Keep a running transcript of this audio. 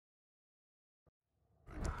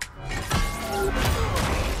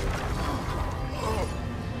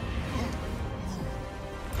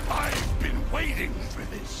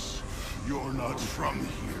You're not from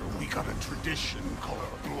here. We got a tradition called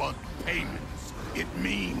blood payments. It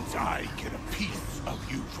means I get a piece of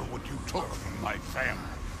you for what you took from my family.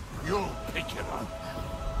 You'll pick it up.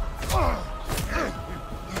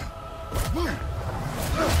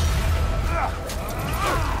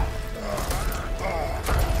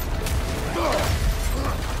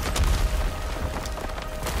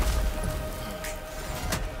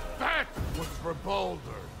 That was for Baldur.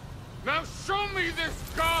 Now show me this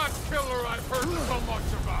god killer I've heard so much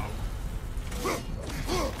about!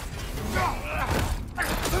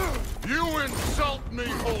 You insult me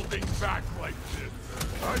holding back like this!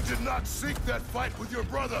 I did not seek that fight with your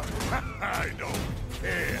brother! I don't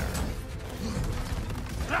care!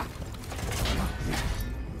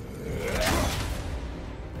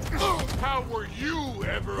 How were you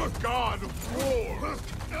ever a god of war?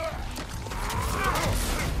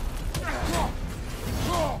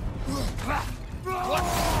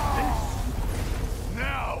 What's this?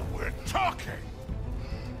 Now we're talking!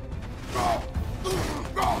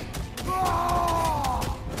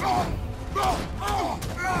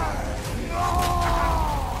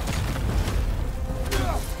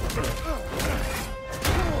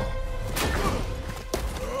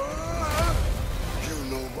 You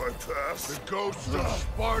know my past. The ghost of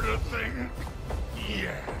Sparta thing?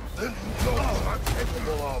 Yeah. Then you know what I'm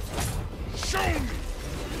capable of. Show me!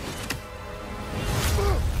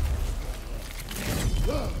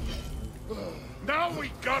 Now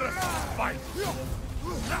we gotta fight!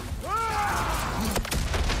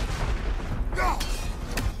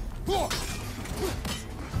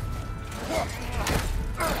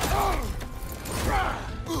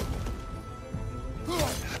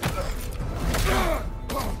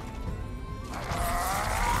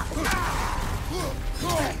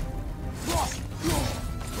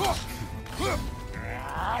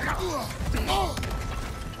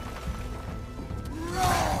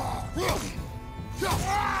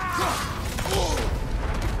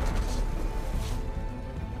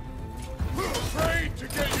 Afraid to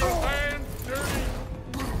get your hands dirty?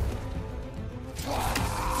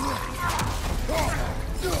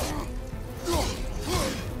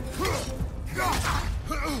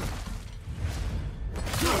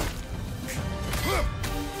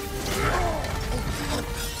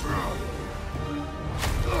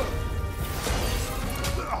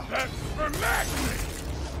 That's for Magni!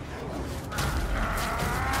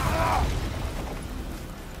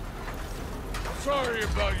 Sorry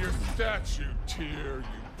about your statue, Tyr,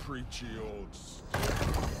 you preachy old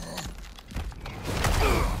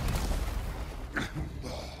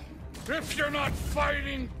If you're not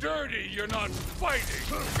fighting dirty, you're not fighting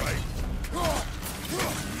right.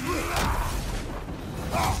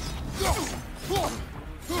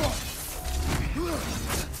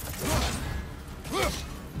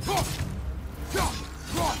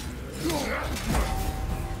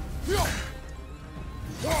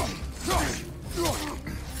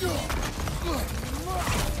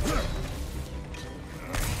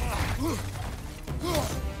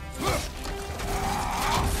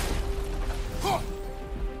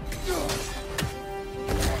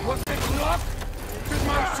 Was it luck? Did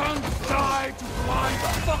my son die to blind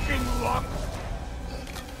fucking luck?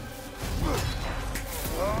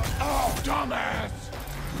 Dumbass!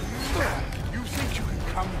 You think you can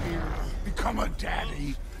come here, become a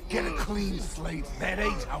daddy, get a clean slate? That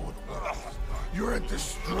ain't how it works. You're a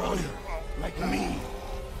destroyer, like me.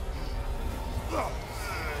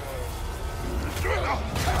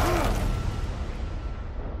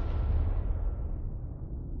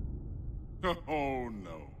 Oh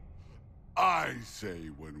no. I say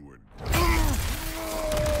when we're done.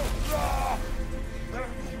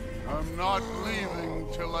 I'm not leaving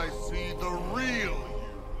till I see the real you.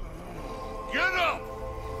 Get up!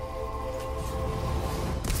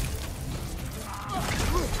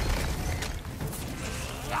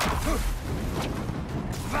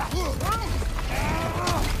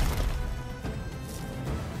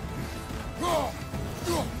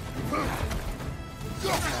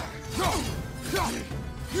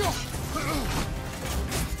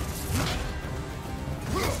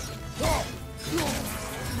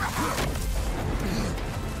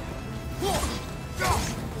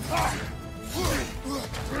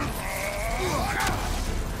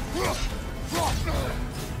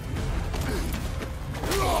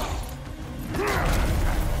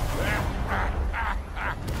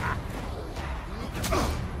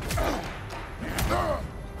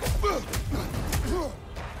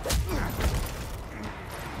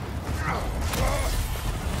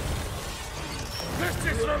 This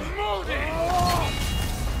is for Moody!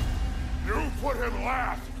 You put him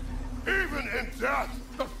last, even in death.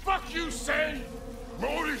 The fuck What you say?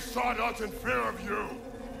 Modi sought us in fear of you.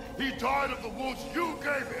 He died of the wounds you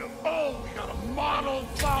gave him. Oh, we got a model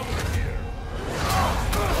father here.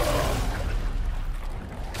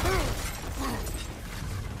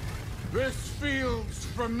 This feels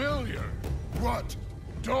familiar. What?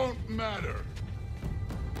 Don't matter.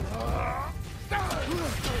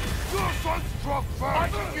 Your son struck first! I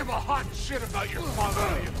don't give a hot shit about your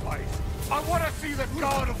fatherly advice. I want to see the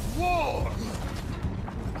god of war!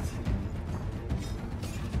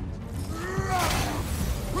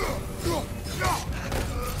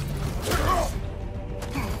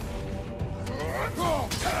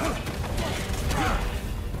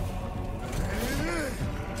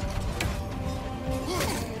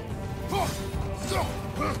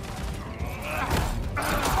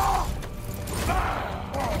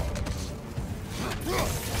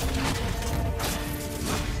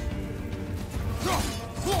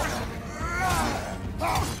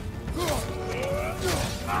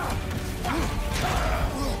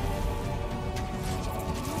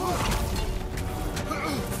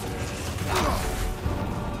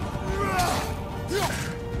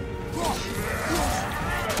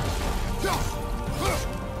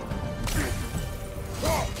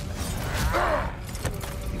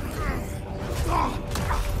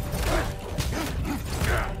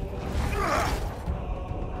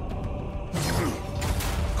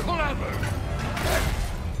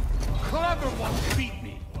 Clever won't beat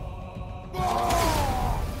me.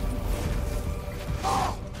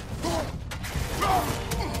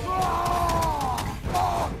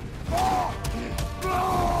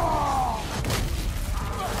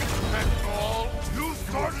 That's all? You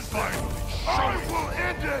started violence. I will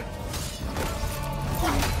end it!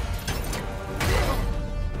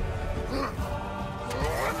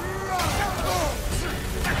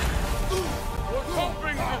 Was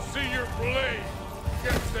hoping to see your blade.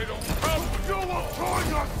 Guess they don't come. You will join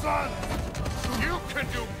your son! You can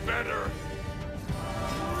do better.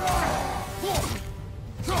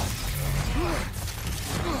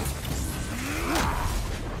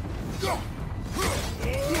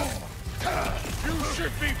 You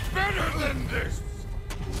should be better than this.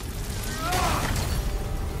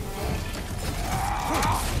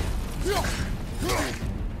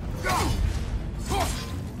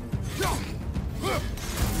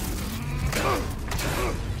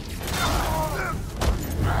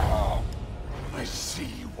 I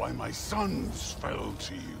see why my sons fell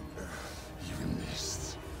to you. Even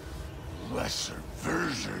this lesser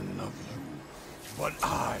version of you. But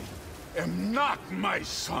I am not my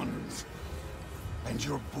sons. And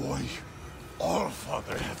your boy,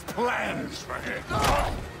 Allfather, has plans for him.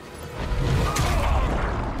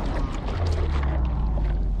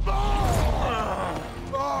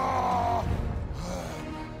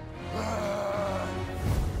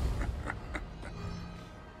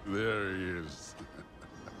 There he is.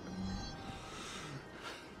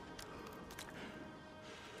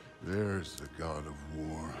 There's the god of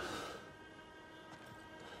war.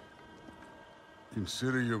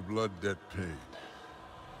 Consider your blood debt paid.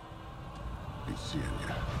 Be seeing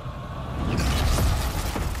ya.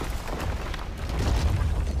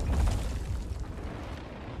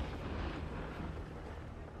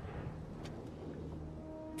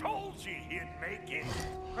 Told you he'd make it.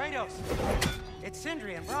 Kratos! It's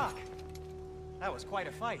Sindri and Brock. That was quite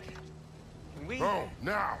a fight. Can we... Oh,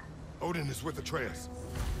 now! Odin is with Atreus.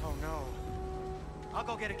 Oh, no. I'll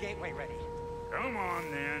go get a gateway ready. Come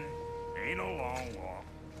on, then. Ain't a long walk.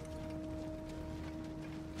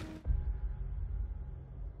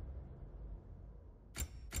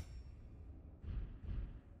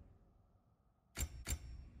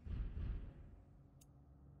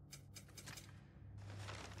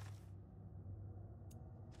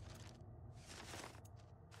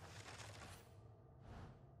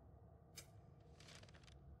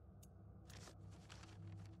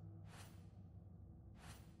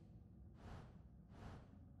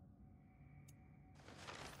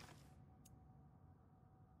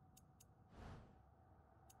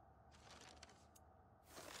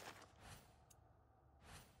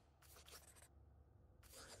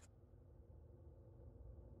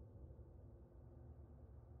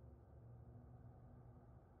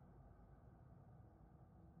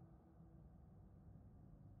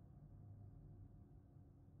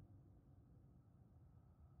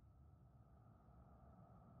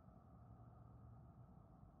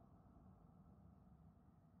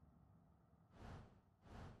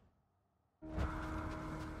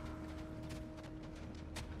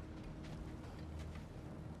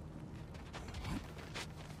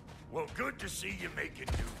 Well, good to see you making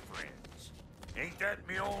new friends. Ain't that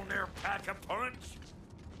me on there pack a punch?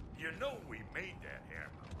 You know we made that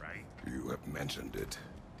hammer, right? You have mentioned it.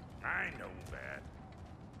 I know that.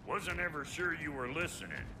 Wasn't ever sure you were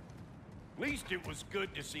listening. At least it was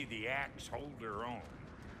good to see the axe hold her own.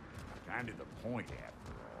 Kind of the point,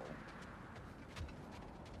 after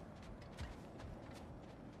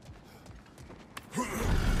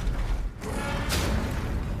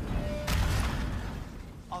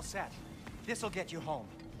all. All set. This'll get you home.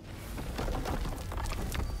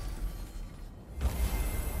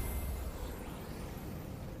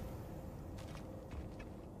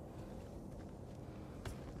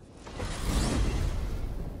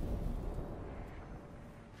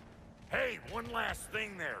 Hey, one last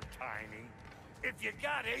thing there, Tiny. If you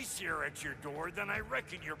got Aesir at your door, then I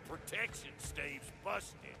reckon your protection stave's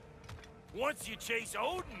busted. Once you chase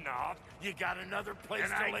Odin off, you got another place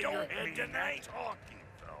to lay your head tonight. Talking,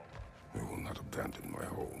 fella. I will not abandon my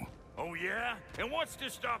home. Oh yeah? And what's to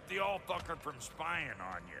stop the all-fucker from spying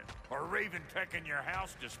on you? Or Raven pecking your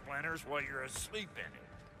house to splinters while you're asleep in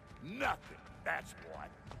it? Nothing, that's what.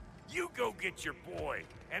 You go get your boy,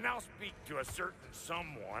 and I'll speak to a certain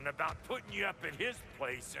someone about putting you up at his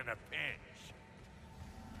place in a pinch.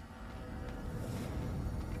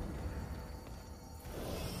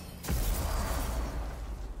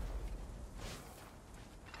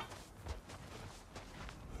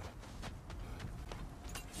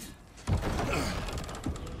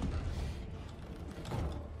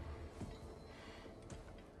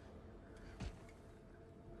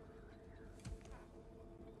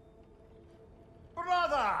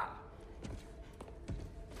 Brother!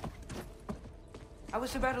 I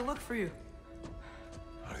was about to look for you.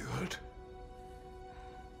 Are you hurt?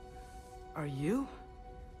 Are you?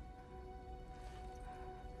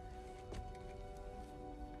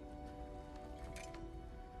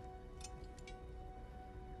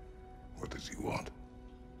 What does he want?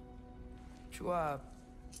 To,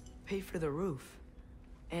 pay for the roof.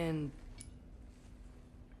 And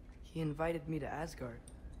he invited me to Asgard.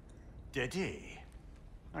 Did he?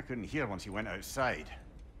 I couldn't hear once he went outside.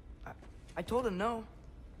 I told him no.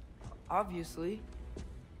 Obviously.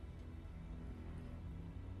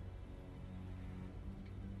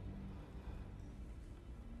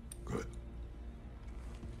 Good.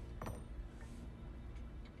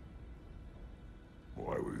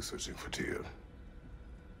 Why were you searching for Tyr?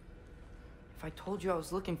 If I told you I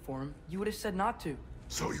was looking for him, you would have said not to.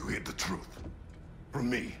 So you hid the truth. From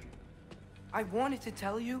me. I wanted to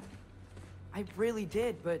tell you. I really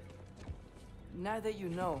did, but now that you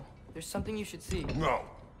know, there's something you should see. No.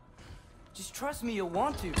 Just trust me, you'll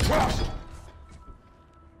want to. Trust!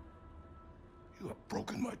 You have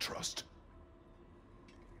broken my trust.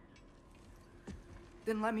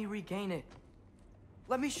 Then let me regain it.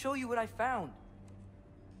 Let me show you what I found.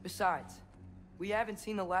 Besides, we haven't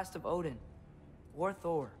seen the last of Odin. Or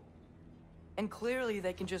Thor. And clearly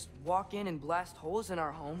they can just walk in and blast holes in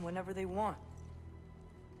our home whenever they want.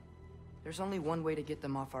 There's only one way to get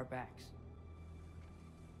them off our backs.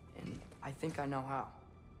 And I think I know how.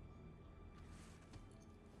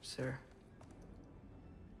 Sir.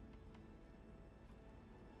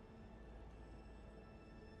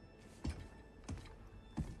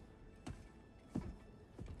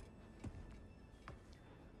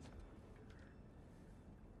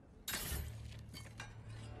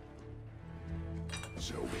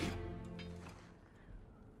 Sylvie.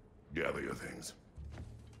 Gather your things.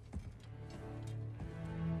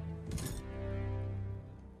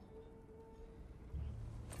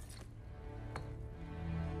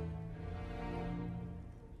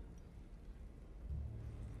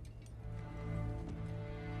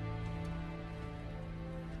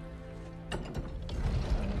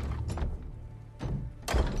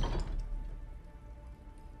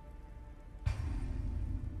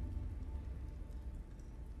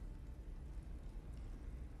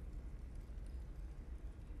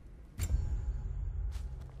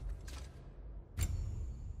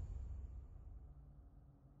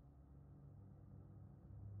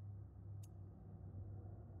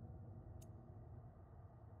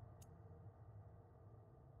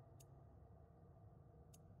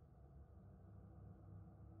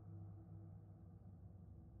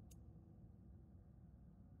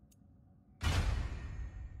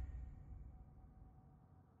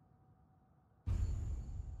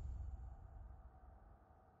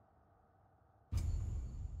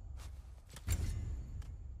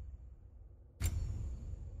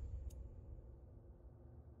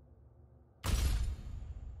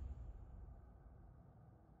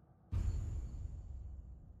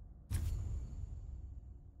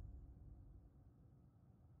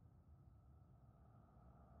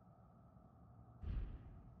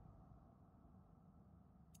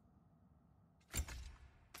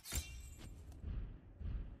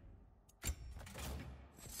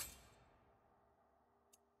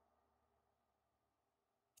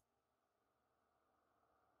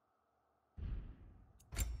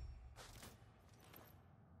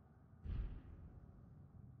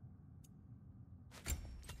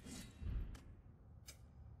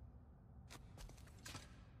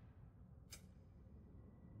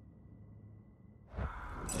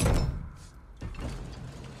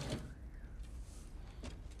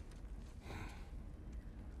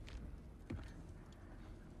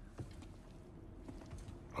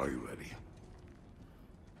 Are you ready?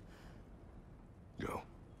 Go.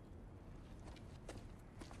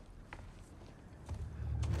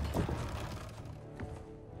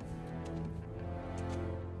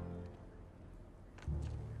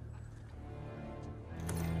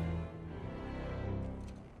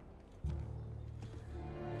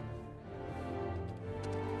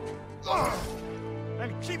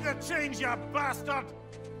 And keep the change, you bastard!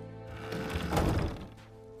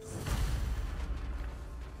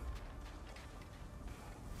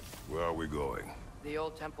 Where are we going? The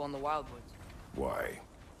old temple in the Wildwoods. Why?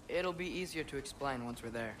 It'll be easier to explain once we're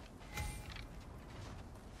there.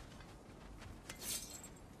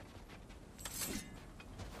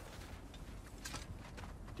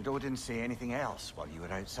 Did Odin say anything else while you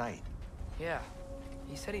were outside? Yeah.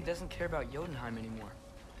 He said he doesn't care about Jotunheim anymore.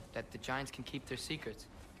 That the giants can keep their secrets.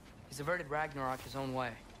 He's averted Ragnarok his own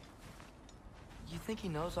way. You think he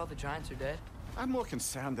knows all the giants are dead? I'm more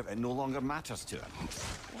concerned that it no longer matters to him.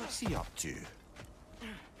 What's he up to?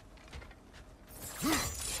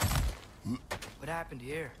 What happened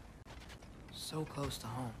here? So close to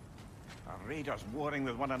home. Our raiders warring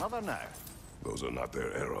with one another now. Those are not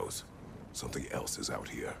their arrows. Something else is out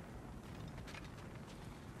here.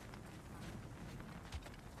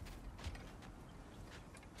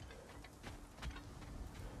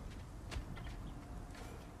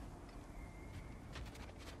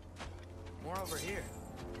 More over here.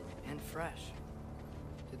 And fresh.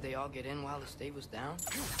 Did they all get in while the stave was down?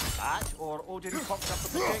 That, or Odin cocked up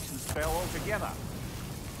the protection spell altogether.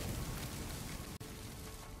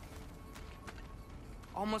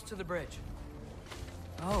 Almost to the bridge.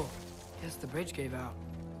 Oh, guess the bridge gave out.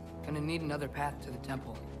 Gonna need another path to the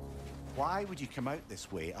temple. Why would you come out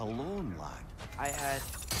this way alone, lad? I had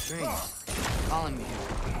dreams calling me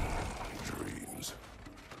here. Dreams.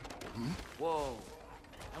 Whoa,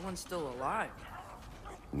 that one's still alive.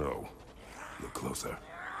 No. Look closer.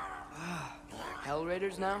 Hell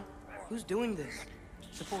Raiders now? Who's doing this?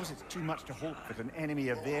 Suppose it's too much to hope that an enemy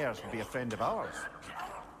of theirs would be a friend of ours.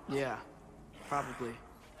 Yeah, probably.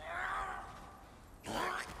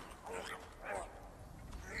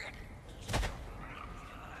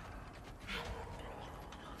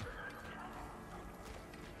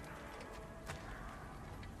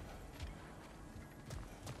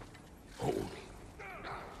 Hold me.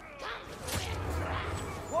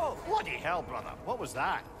 Whoa, bloody hell, brother. What was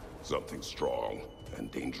that? Something strong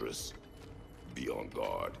and dangerous. Be on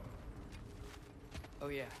guard. Oh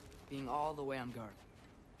yeah, being all the way on guard.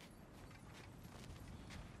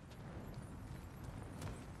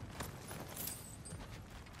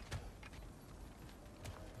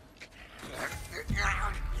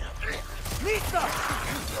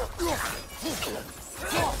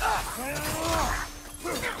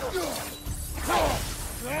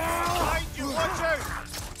 Right, you watch out!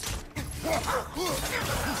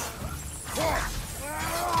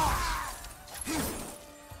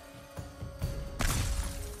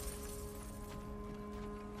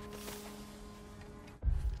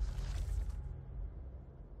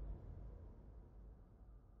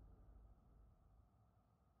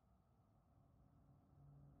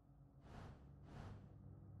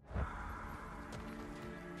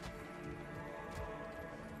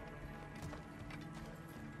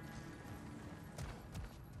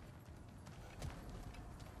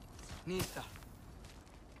 Nista.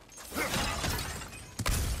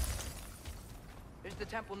 There's the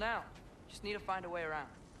temple now. Just need to find a way around.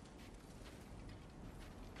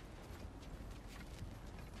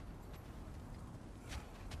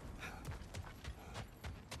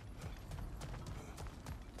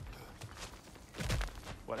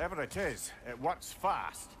 Whatever it is, it works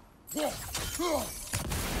fast.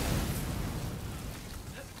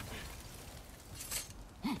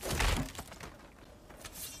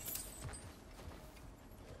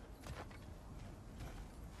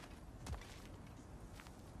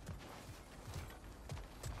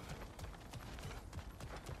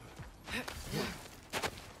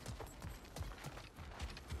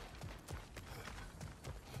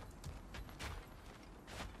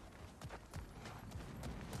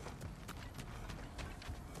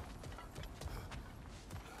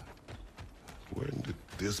 When did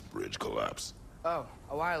this bridge collapse? Oh,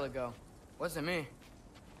 a while ago. Wasn't me.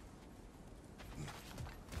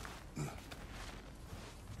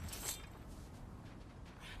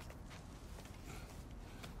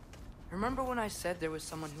 Remember when I said there was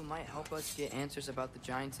someone who might help us get answers about the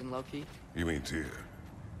giants and Loki? You mean Tyr?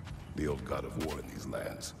 The old god of war in these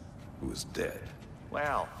lands, who is dead.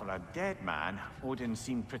 Well, for a dead man, Odin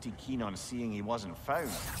seemed pretty keen on seeing he wasn't found.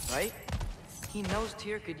 Right? He knows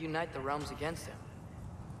Tyr could unite the realms against him.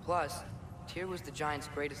 Plus, Tyr was the Giants'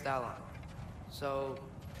 greatest ally. So...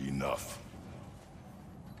 Enough.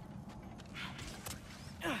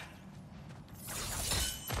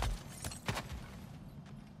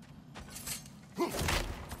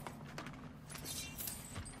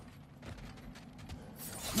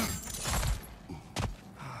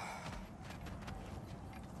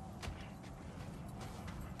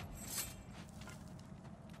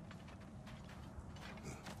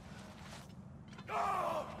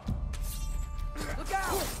 Look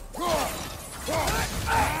out!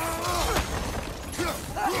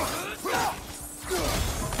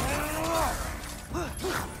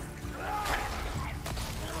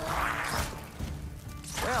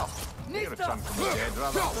 Well, they return from the dead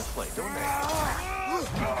rather swiftly, don't they?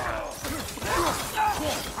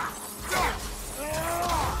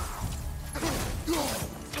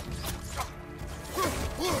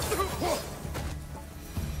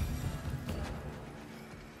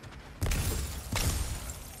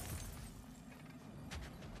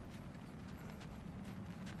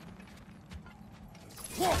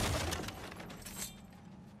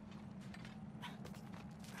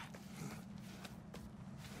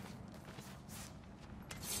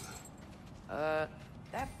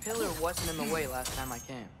 That pillar wasn't in the way last time I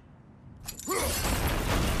came.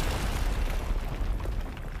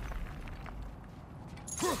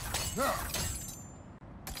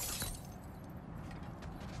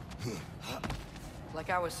 Like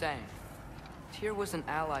I was saying, Tyr was an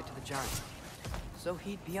ally to the Giants, so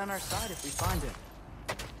he'd be on our side if we find him.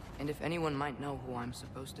 And if anyone might know who I'm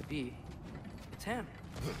supposed to be, it's him.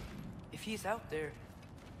 If he's out there,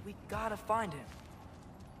 we gotta find him.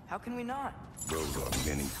 How can we not? Those are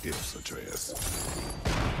many ifs, Atreus.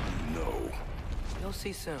 No. You'll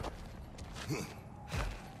see soon.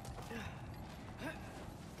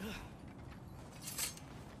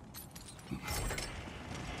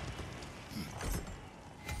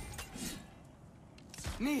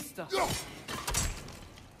 Mista!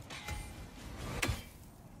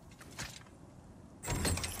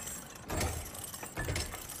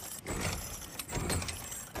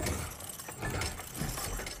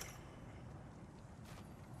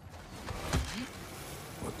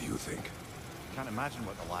 What do you think? Can't imagine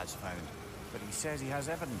what the lad's found, but he says he has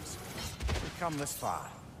evidence. We've come this far.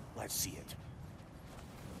 Let's see it.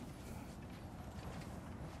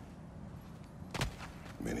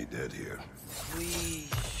 Many dead here. We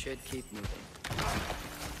should keep moving.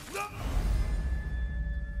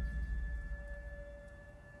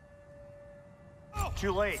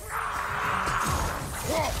 Too late.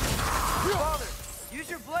 Father, use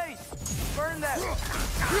your blade! Burn them!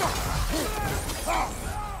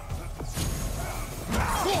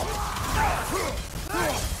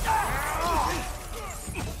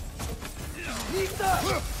 Nita!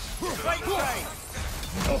 Right side!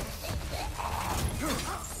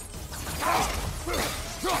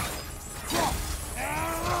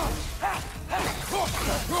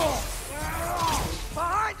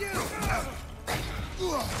 Behind you!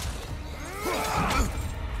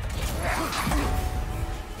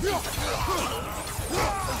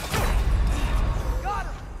 Got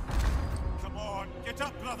him! Come on, get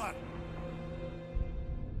up, brother!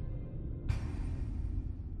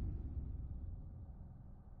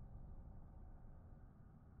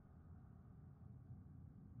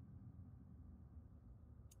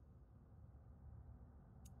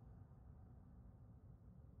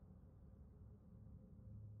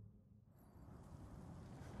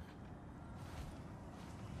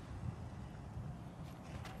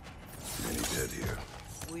 Many dead here.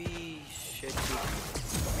 We should keep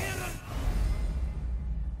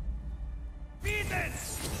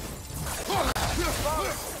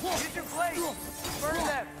Father, use your blade! Burn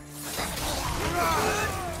them!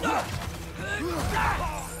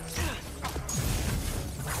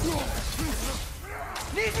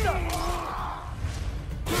 Nita!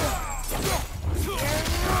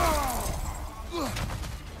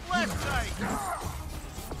 Left side!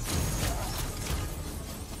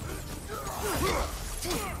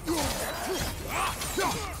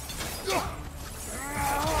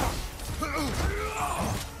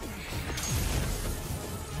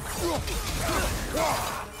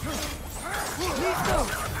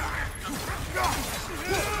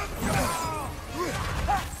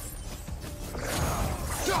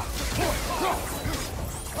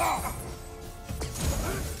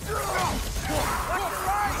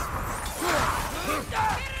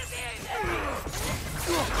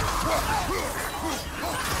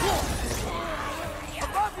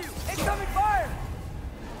 Above you! Incoming fire!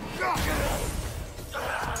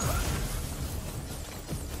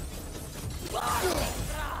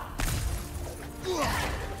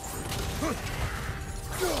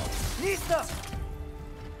 Nista!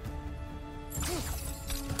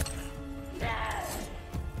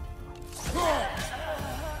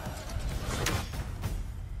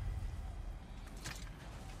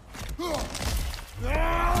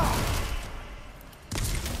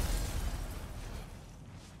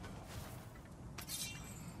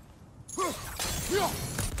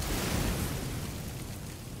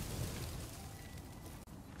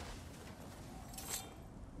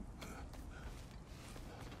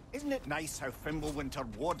 Isn't it nice how Fimbulwinter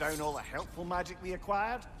wore down all the helpful magic we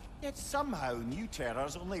acquired? Yet somehow new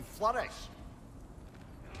terrors only flourish.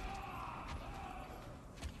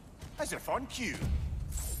 As if on cue.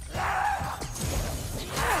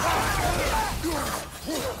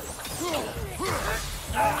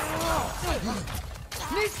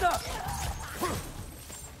 Nista!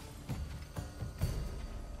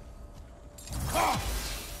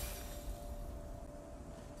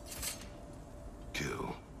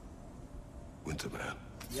 Kill Winterman.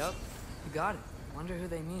 Yup, you got it. Wonder who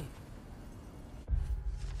they mean.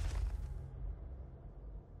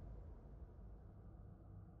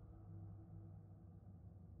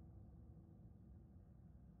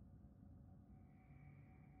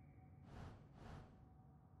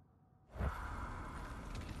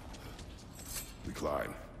 We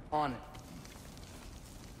climb. On it.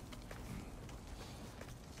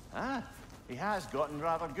 Ah, he has gotten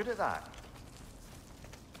rather good at that.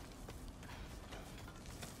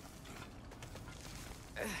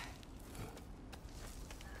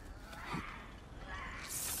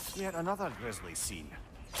 Yet another grisly scene.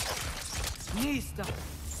 Nista!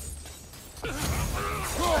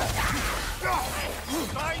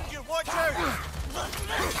 Behind you, watch out!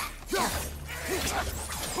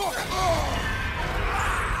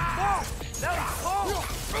 That was cold!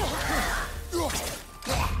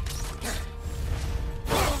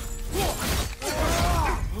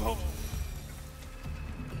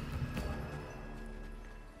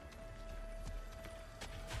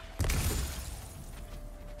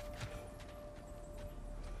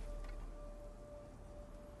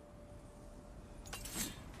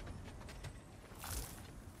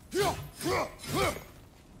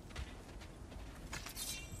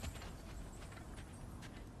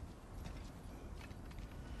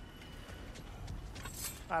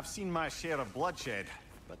 I've seen my share of bloodshed,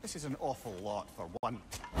 but this is an awful lot for one.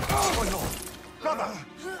 Oh no! Brother!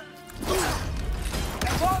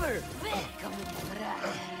 Father!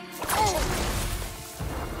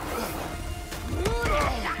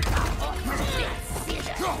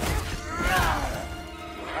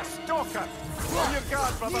 A stalker! On your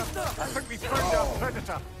guard, brother! I think we found our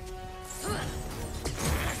predator!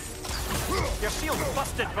 Your shield's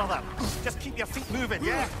busted, brother! Just keep your feet moving,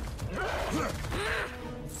 yeah?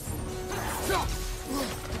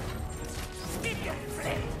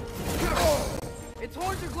 Its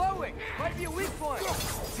horns are glowing! Might be a weak point!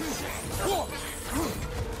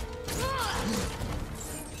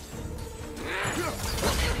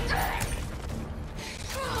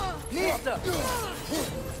 Nista!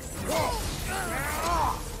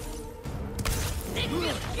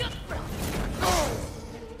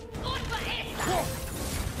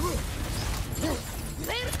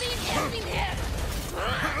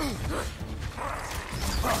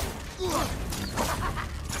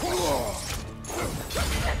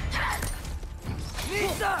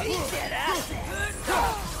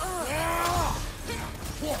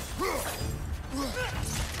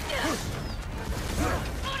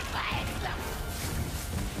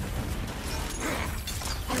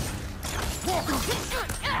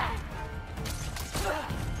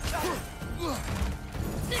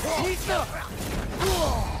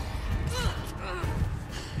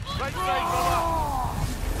 Right side, brother!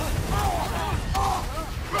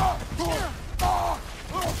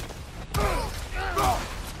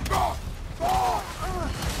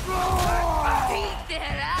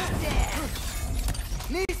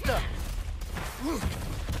 Nista!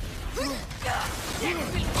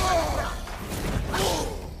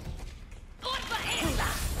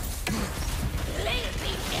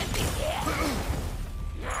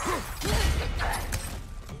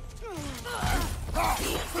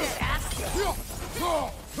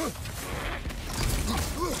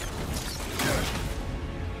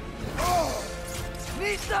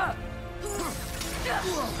 Nista!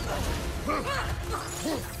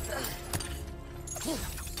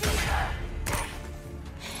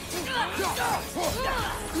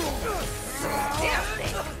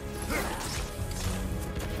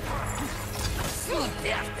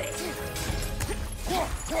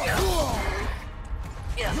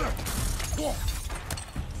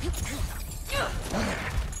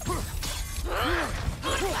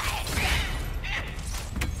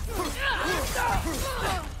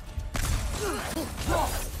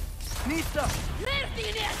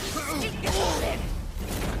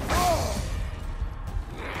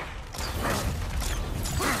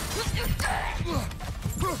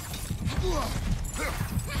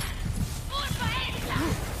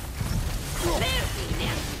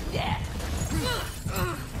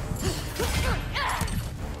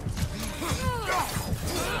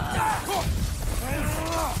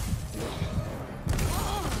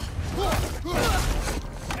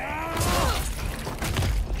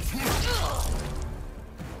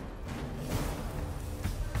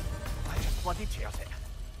 Bloody tears it.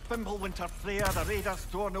 Fimbulwinter Freya, the raiders,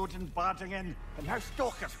 Thornodin barging in, and now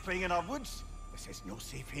stalkers playing in our woods. This is no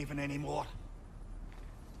safe haven anymore.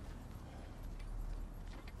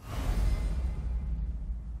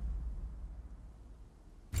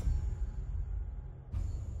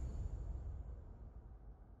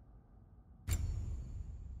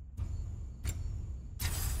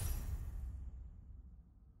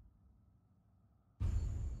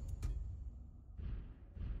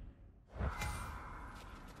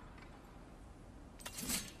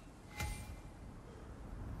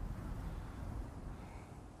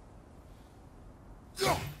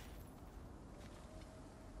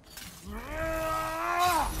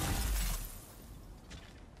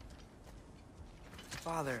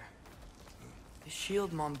 Father, the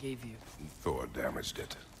shield Mom gave you. Thor damaged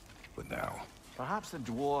it. But now, Perhaps the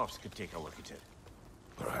dwarves could take a look at it.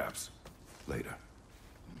 perhaps, later.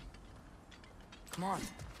 Come on,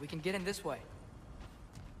 we can get in this way.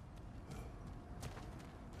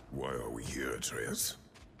 Why are we here, Atreus?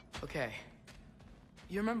 Okay.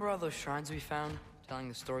 You remember all those shrines we found, telling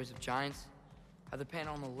the stories of giants? How the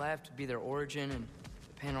panel on the left would be their origin, and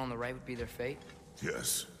the panel on the right would be their fate?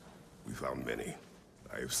 Yes, we found many.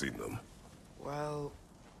 I have seen them. Well,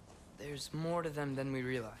 there's more to them than we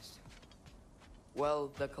realized.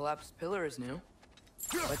 Well, the collapsed pillar is new,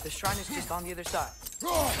 but the shrine is just on the other side.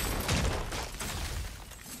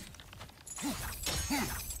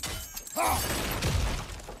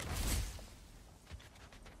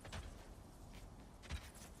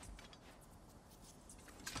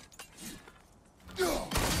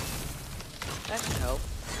 That should help.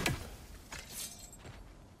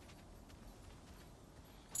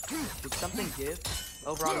 Did something give?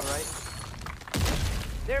 Over on the right?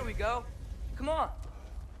 There we go. Come on.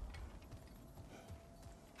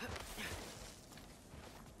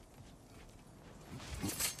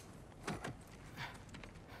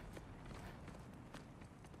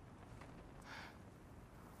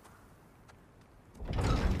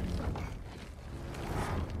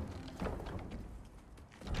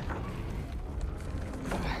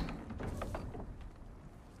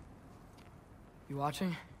 You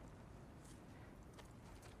watching?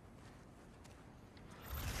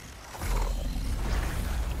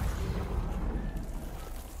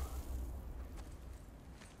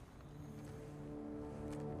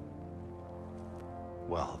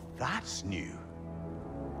 Well, that's new.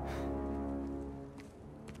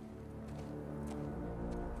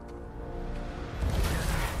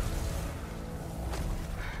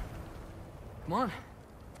 Come on.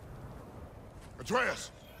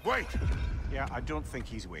 Atreus, wait! Yeah, I don't think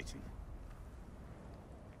he's waiting.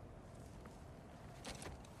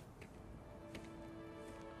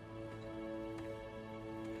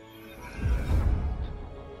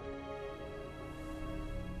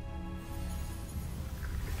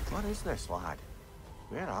 What is this, lad?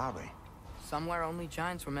 Where are we? Somewhere only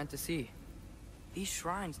giants were meant to see. These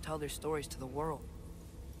shrines tell their stories to the world.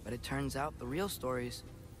 But it turns out the real stories,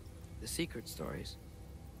 the secret stories,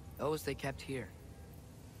 those they kept here,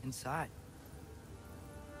 inside.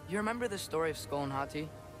 You remember the story of Skull and Hati,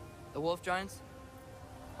 the wolf giants?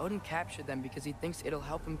 Odin captured them because he thinks it'll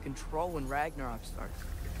help him control when Ragnarok starts.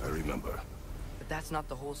 I remember. But that's not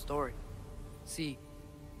the whole story. See,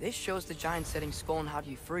 this shows the giants setting Skull and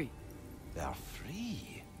Hati free. They're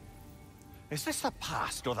free. Is this the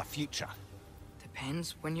past or the future?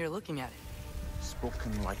 Depends when you're looking at it.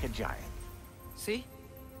 Spoken like a giant. See?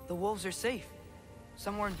 The wolves are safe.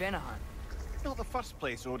 Somewhere in Vanaheim. Not the first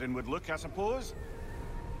place Odin would look, I suppose.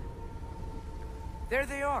 There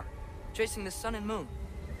they are, chasing the sun and moon.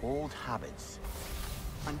 Old habits.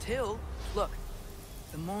 Until, look,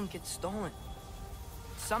 the moon gets stolen.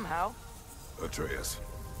 Somehow. Atreus.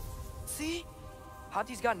 See?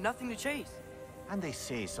 Hati's got nothing to chase. And they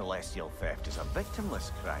say celestial theft is a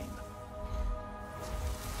victimless crime.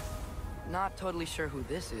 Not totally sure who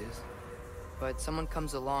this is, but someone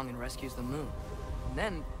comes along and rescues the moon. And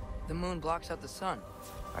then, the moon blocks out the sun.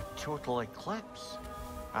 A total eclipse.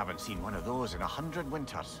 Haven't seen one of those in 100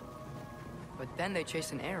 winters. But then they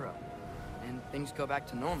chase an arrow, and things go back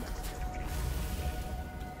to normal.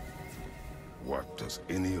 What does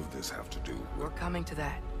any of this have to do We're with... coming to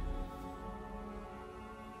that.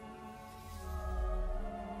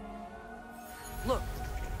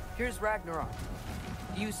 Here's Ragnarok.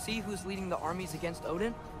 Do you see who's leading the armies against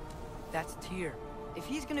Odin? That's Tyr. If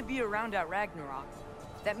he's gonna be around at Ragnarok,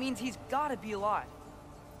 that means he's gotta be alive.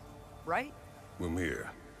 Right?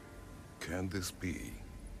 Mimir, can this be?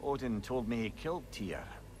 Odin told me he killed Tyr,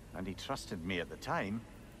 and he trusted me at the time,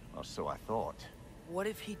 or so I thought. What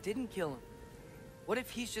if he didn't kill him? What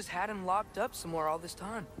if he's just had him locked up somewhere all this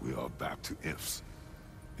time? We are back to ifs.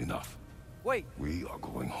 Enough. Wait, We are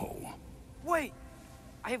going home. wait!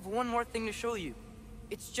 I have one more thing to show you.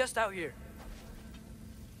 It's just out here.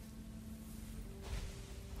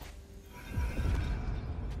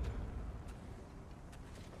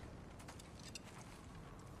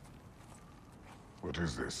 What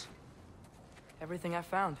is this? Everything I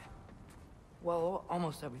found. Well,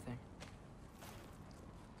 almost everything.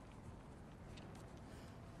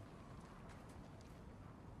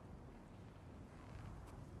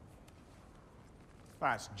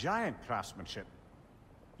 That's giant craftsmanship.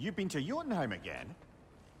 You've been to Jotunheim again?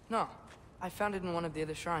 No, I found it in one of the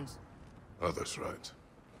other shrines. Others, right?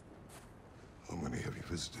 How many have you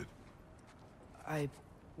visited?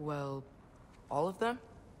 Well, all of them?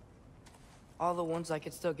 All the ones I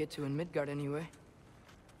could still get to in Midgard anyway.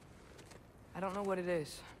 I don't know what it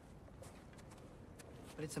is,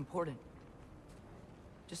 but it's important.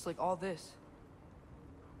 Just like all this.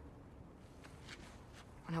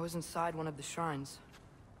 When I was inside one of the shrines,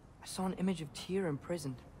 I saw an image of Tyr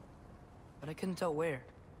imprisoned, but I couldn't tell where.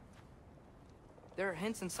 There are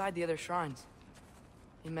hints inside the other shrines.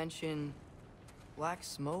 They mention black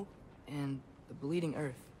smoke and the bleeding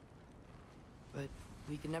earth, but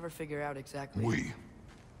we can never figure out exactly. We?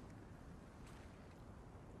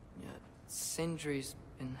 Yeah, Sindri's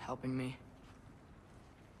been helping me.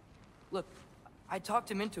 Look, I talked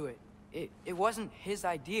him into it. It wasn't his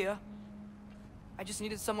idea. I just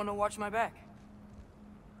needed someone to watch my back.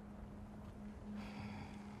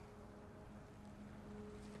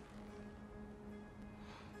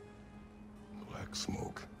 Black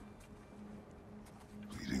smoke.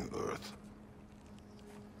 Bleeding earth.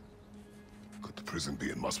 Could the prison be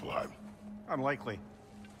in Muspelheim? Unlikely.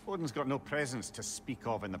 Odin's got no presence to speak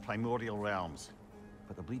of in the primordial realms.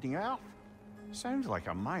 But the Bleeding Earth? Sounds like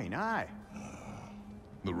a mine, aye.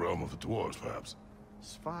 The realm of the dwarves, perhaps?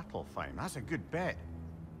 Svartalfheim, that's a good bet.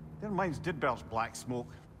 Their mines did belch black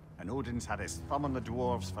smoke, and Odin's had his thumb on the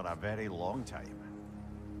dwarves for a very long time.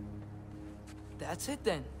 That's it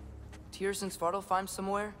then. Tyr's in Svartalfheim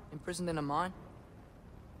somewhere, imprisoned in a mine.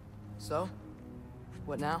 So,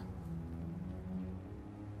 what now?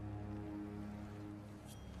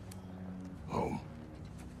 Home.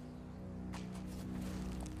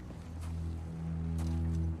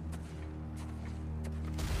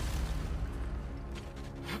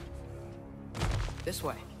 This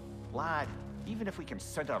way. Lad, even if we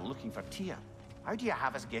consider looking for Tyr, how do you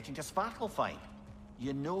have us getting to Svartalfheim?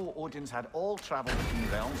 You know Odin's had all travel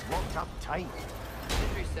between realms locked up tight.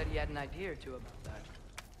 Sindri said he had an idea or two about that.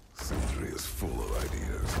 Sindri is full of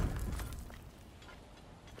ideas.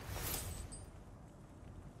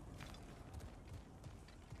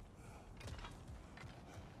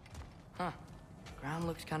 Huh. Ground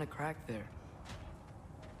looks kind of cracked there.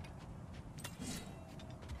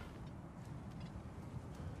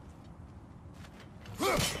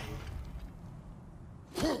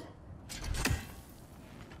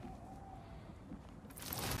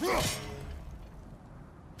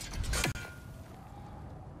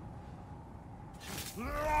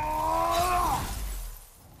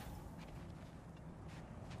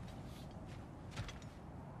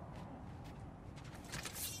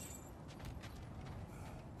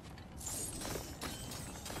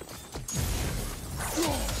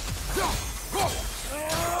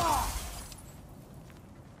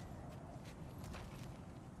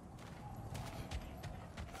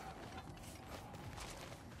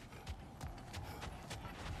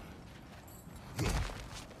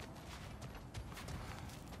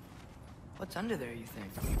 What's under there, you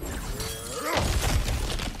think?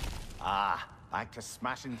 Ah, back to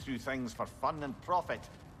smashing through things for fun and profit.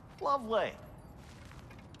 Lovely.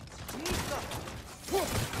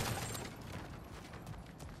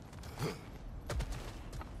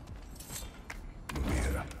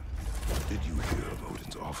 Mimir, did you hear of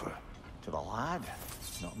Odin's offer? To the lad?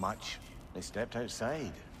 Not much. They stepped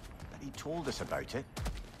outside. But he told us about it.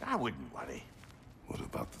 I wouldn't worry. What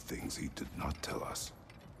about the things he did not tell us?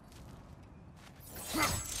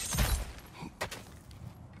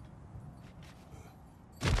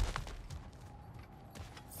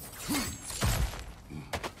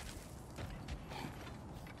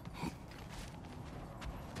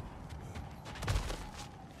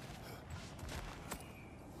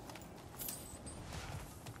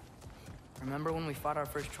 Remember when we fought our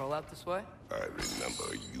first troll out this way? I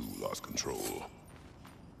remember you lost control.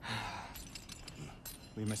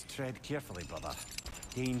 We must tread carefully, brother.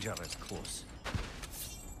 Danger is close.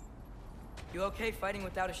 You okay fighting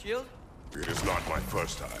without a shield? It is not my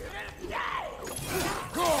first time.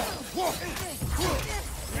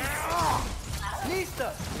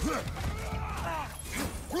 Nista!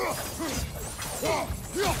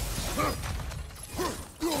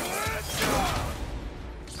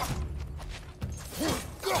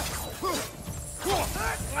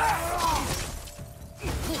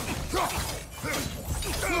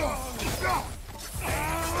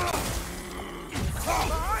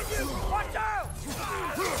 Behind you! Watch out!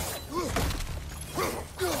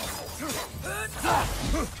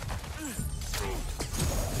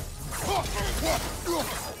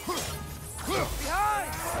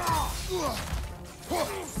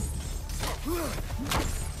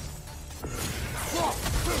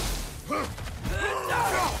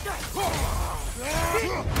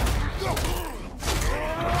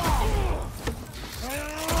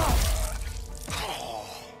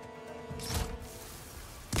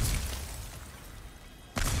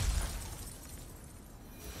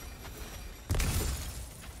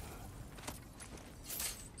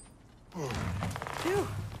 Phew.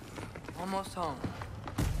 Almost home.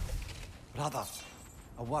 Brother,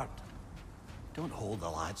 a word. Don't hold the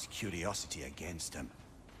lad's curiosity against him.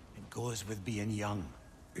 It goes with being young.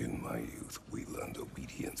 In my youth, we learned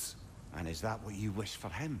obedience. And is that what you wish for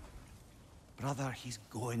him? Brother, he's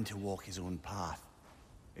going to walk his own path.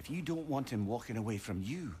 If you don't want him walking away from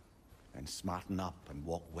you, then smarten up and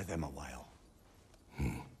walk with him a while.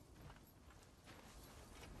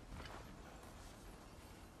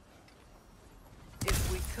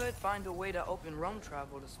 If we could find a way to open Rome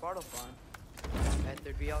travel to Svartalfheim, I bet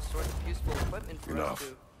there'd be all sorts of useful equipment for Enough. us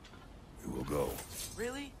to... We will go.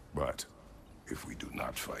 Really? But if we do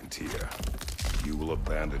not find Tyr, you will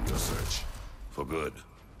abandon your search. For good.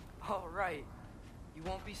 All right. You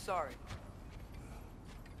won't be sorry.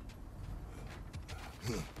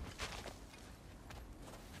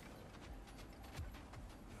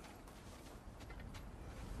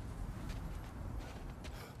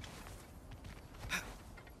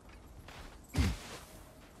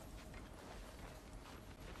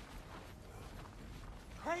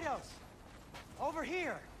 Kratos! Over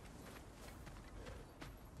here!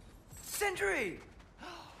 Sindri!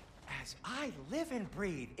 As I live and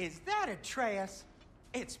breathe, is that Atreus?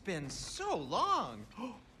 It's been so long!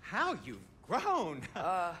 How you've grown!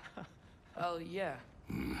 Oh, yeah.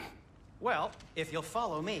 Well, if you'll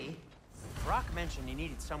follow me, Brock mentioned you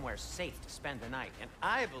needed somewhere safe to spend the night, and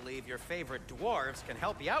I believe your favorite dwarves can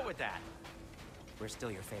help you out with that. We're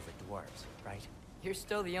still your favorite dwarves, right? You're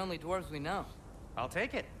still the only dwarves we know. I'll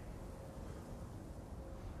take it.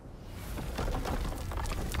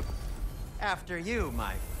 After you,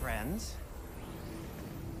 my friends.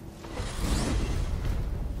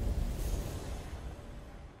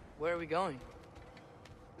 Where are we going?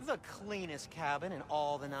 The cleanest cabin in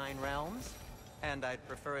all the 9 realms. And I'd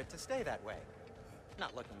prefer it to stay that way.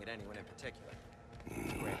 Not looking at anyone in particular.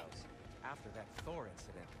 Kratos, after that Thor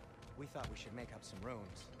incident, we thought we should make up some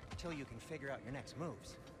rooms until you can figure out your next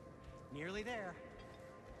moves. Nearly there.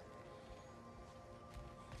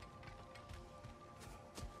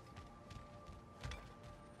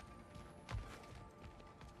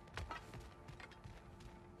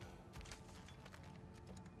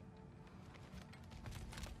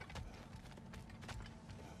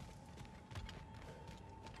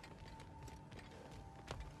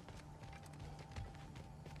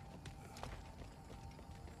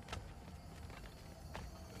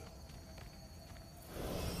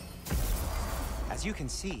 As you can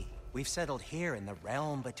see, we've settled here in the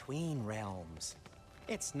realm between realms.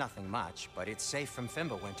 It's nothing much, but it's safe from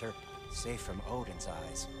Fimbulwinter, safe from Odin's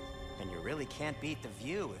eyes. And you really can't beat the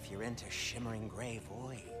view if you're into shimmering gray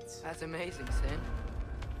voids. That's amazing, Sin.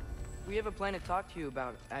 We have a plan to talk to you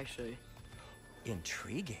about, actually.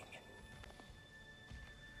 Intriguing.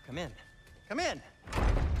 Come in. Come in!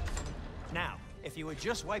 Now, if you would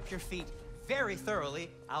just wipe your feet very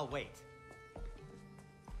thoroughly, I'll wait.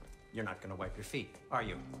 You're not gonna wipe your feet, are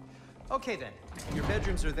you? Okay then, your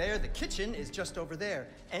bedrooms are there, the kitchen is just over there.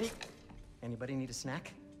 Anybody need a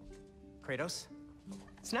snack? Kratos?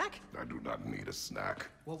 Snack? I do not need a snack.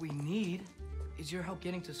 What we need is your help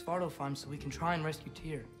getting to Svartalfheim so we can try and rescue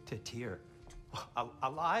Tyr. To Tyr?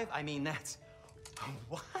 Alive? I mean, that's...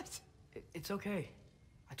 What? It's okay.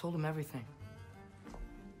 I told him everything.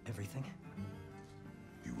 Everything?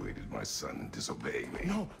 You aided my son in disobeying me.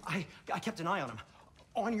 No, I kept an eye on him.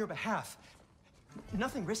 On your behalf.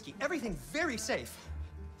 Nothing risky, everything very safe.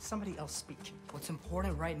 Somebody else speak. What's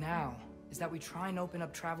important right now is that we try and open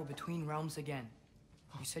up travel between realms again.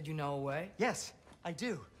 You said you know a way? Yes, I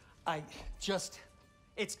do.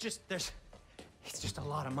 It's just a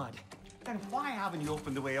lot of mud. Then why haven't you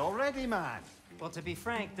opened the way already, man? Well, to be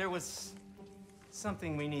frank, there was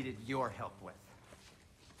something we needed your help with.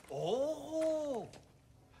 Oh!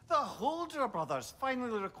 The Holder brothers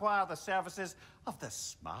finally require the services of the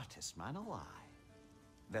smartest man alive.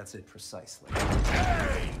 That's it precisely.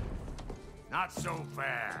 Hey! Not so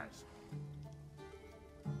fast.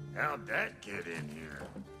 How'd that get in here?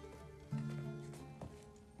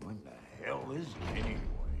 What the hell is it anyway?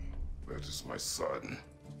 That is my son.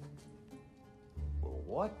 Well,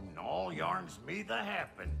 what in all yarns me that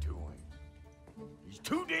happened to him? He's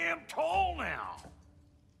too damn tall now.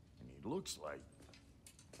 And he looks like...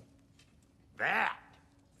 that.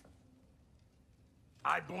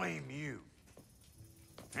 I blame you.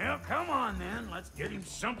 Well, come on then. Let's get him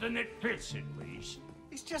something that fits at least.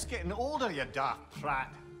 He's just getting older, you daft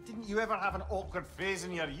prat. Didn't you ever have an awkward phase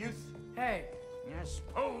in your youth? Hey, I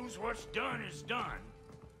suppose what's done is done.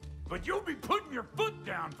 But you'll be putting your foot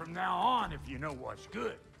down from now on if you know what's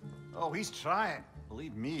good. Oh, he's trying.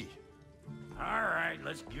 Believe me. All right,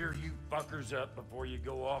 let's gear you fuckers up before you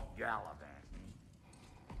go off gallivanting.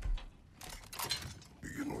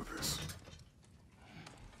 Begin with this.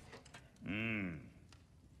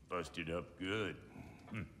 Busted up good.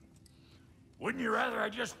 Wouldn't you rather I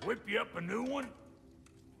just whip you up a new one?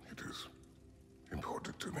 It is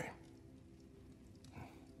important to me.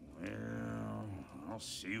 Well, I'll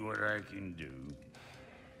see what I can do.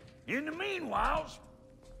 In the meanwhile,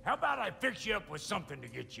 how about I fix you up with something to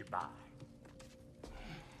get you by?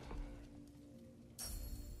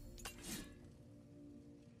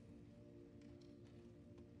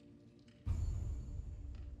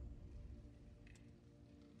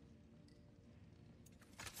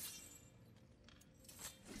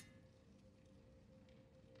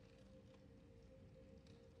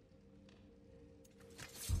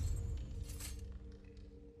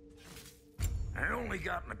 I only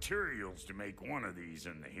got materials to make one of these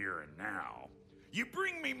in the here and now. You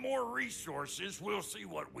bring me more resources, we'll see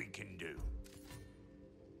what we can do.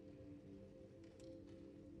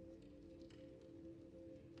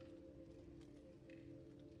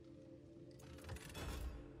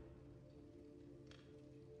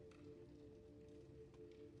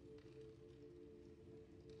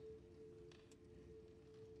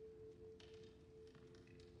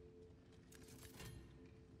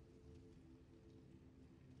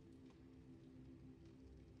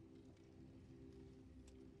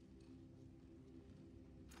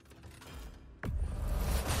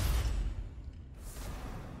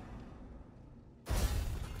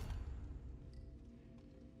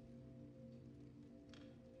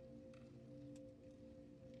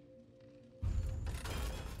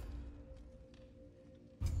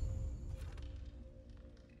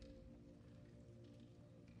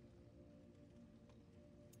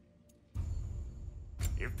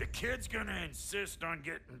 If the kid's gonna insist on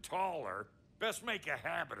getting taller, best make a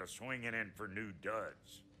habit of swinging in for new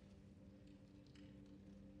duds.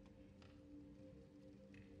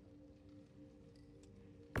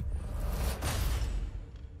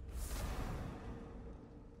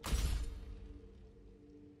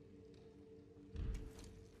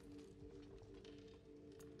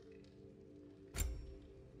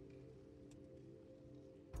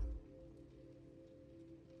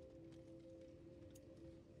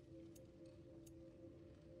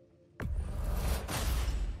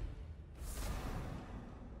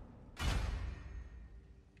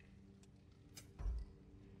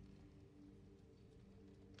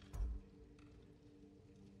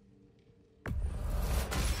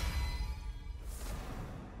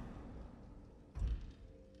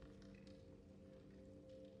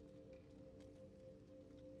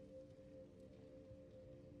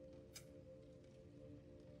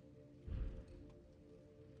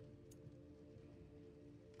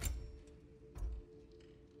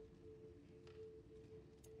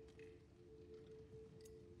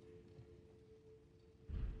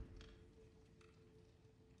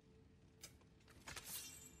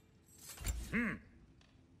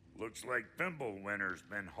 Looks like Thimblewinter's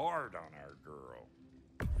been hard on our girl.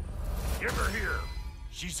 Give her here.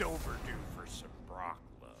 She's overdue for some Brock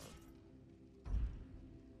love.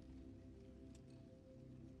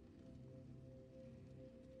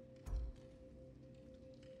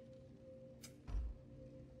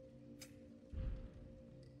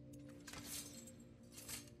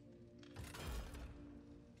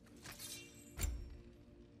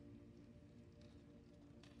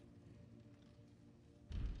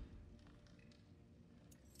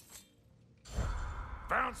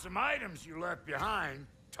 Found some items you left behind,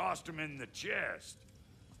 tossed them in the chest.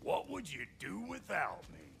 What would you do without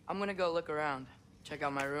me? I'm gonna go look around. Check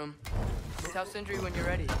out my room. Tell Sindri when you're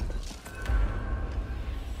ready.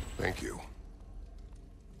 Thank you.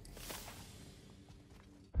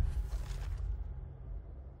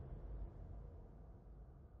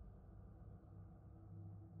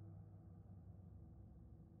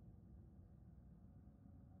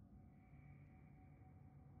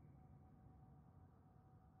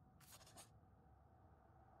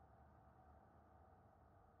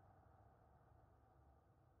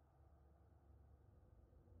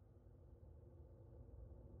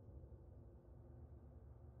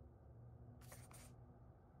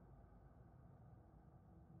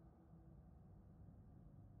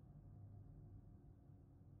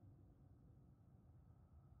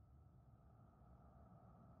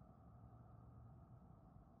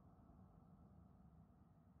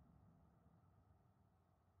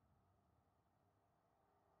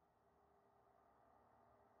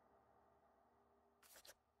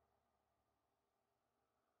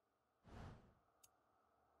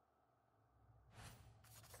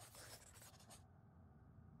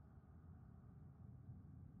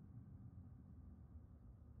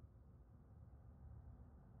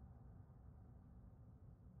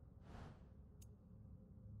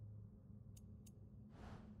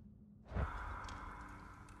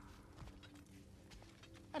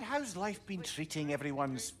 And how's life been treating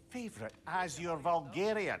everyone's favorite Azure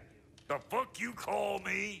Vulgarian? The fuck you call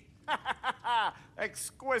me?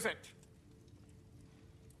 Exquisite.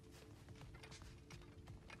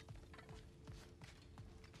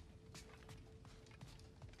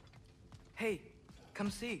 Hey, come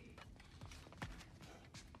see.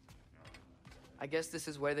 I guess this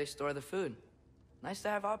is where they store the food. Nice to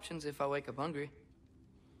have options if I wake up hungry.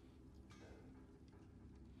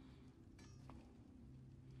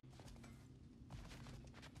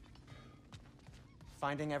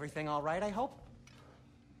 Finding everything all right, I hope?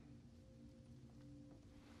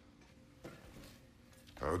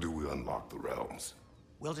 How do we unlock the realms?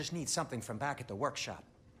 We'll just need something from back at the workshop.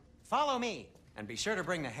 Follow me, and be sure to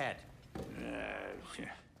bring the head.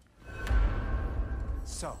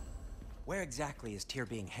 So, where exactly is Tyr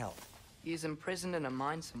being held? He's imprisoned in a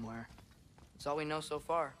mine somewhere. That's all we know so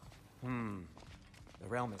far. The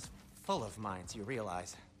realm is full of mines, you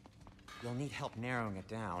realize. You'll need help narrowing it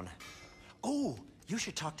down. Oh, you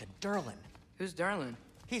should talk to Durlin. Who's Darlin?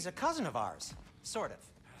 He's a cousin of ours, sort of.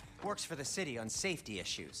 Works for the city on safety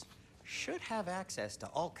issues. Should have access to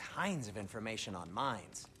all kinds of information on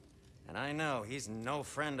mines. And I know he's no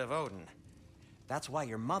friend of Odin. That's why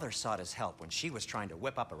your mother sought his help when she was trying to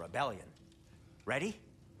whip up a rebellion. Ready?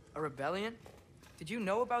 A rebellion? Did you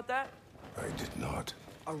know about that? I did not.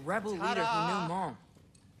 A rebel leader who knew Mom.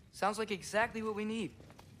 Sounds like exactly what we need.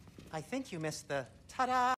 I think you missed the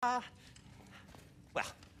ta-da. Well,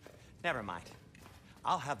 never mind.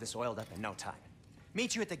 I'll have this oiled up in no time.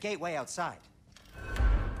 Meet you at the gateway outside.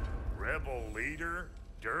 Rebel leader?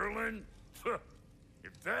 Durlin?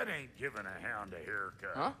 If that ain't giving a hound a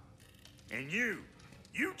haircut. Huh? And you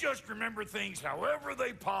just remember things however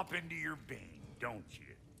they pop into your being, don't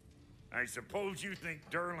you? I suppose you think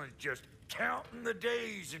Durlin's just counting the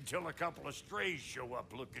days until a couple of strays show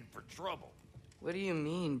up looking for trouble. What do you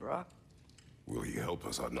mean, Brock? Will he help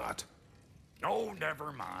us or not? Oh,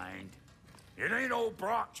 never mind. It ain't old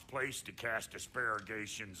Brock's place to cast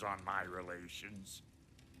asparagations on my relations.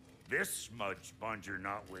 This smudge sponger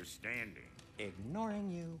notwithstanding.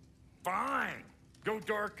 Ignoring you. Fine. Go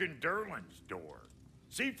darken Durlin's door.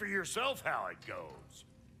 See for yourself how it goes.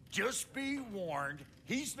 Just be warned,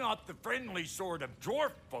 he's not the friendly sort of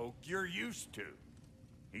dwarf folk you're used to.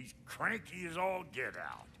 He's cranky as all get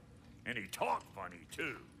out. And he talk funny,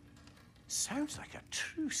 too. Sounds like a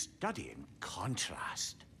true study in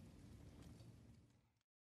contrast.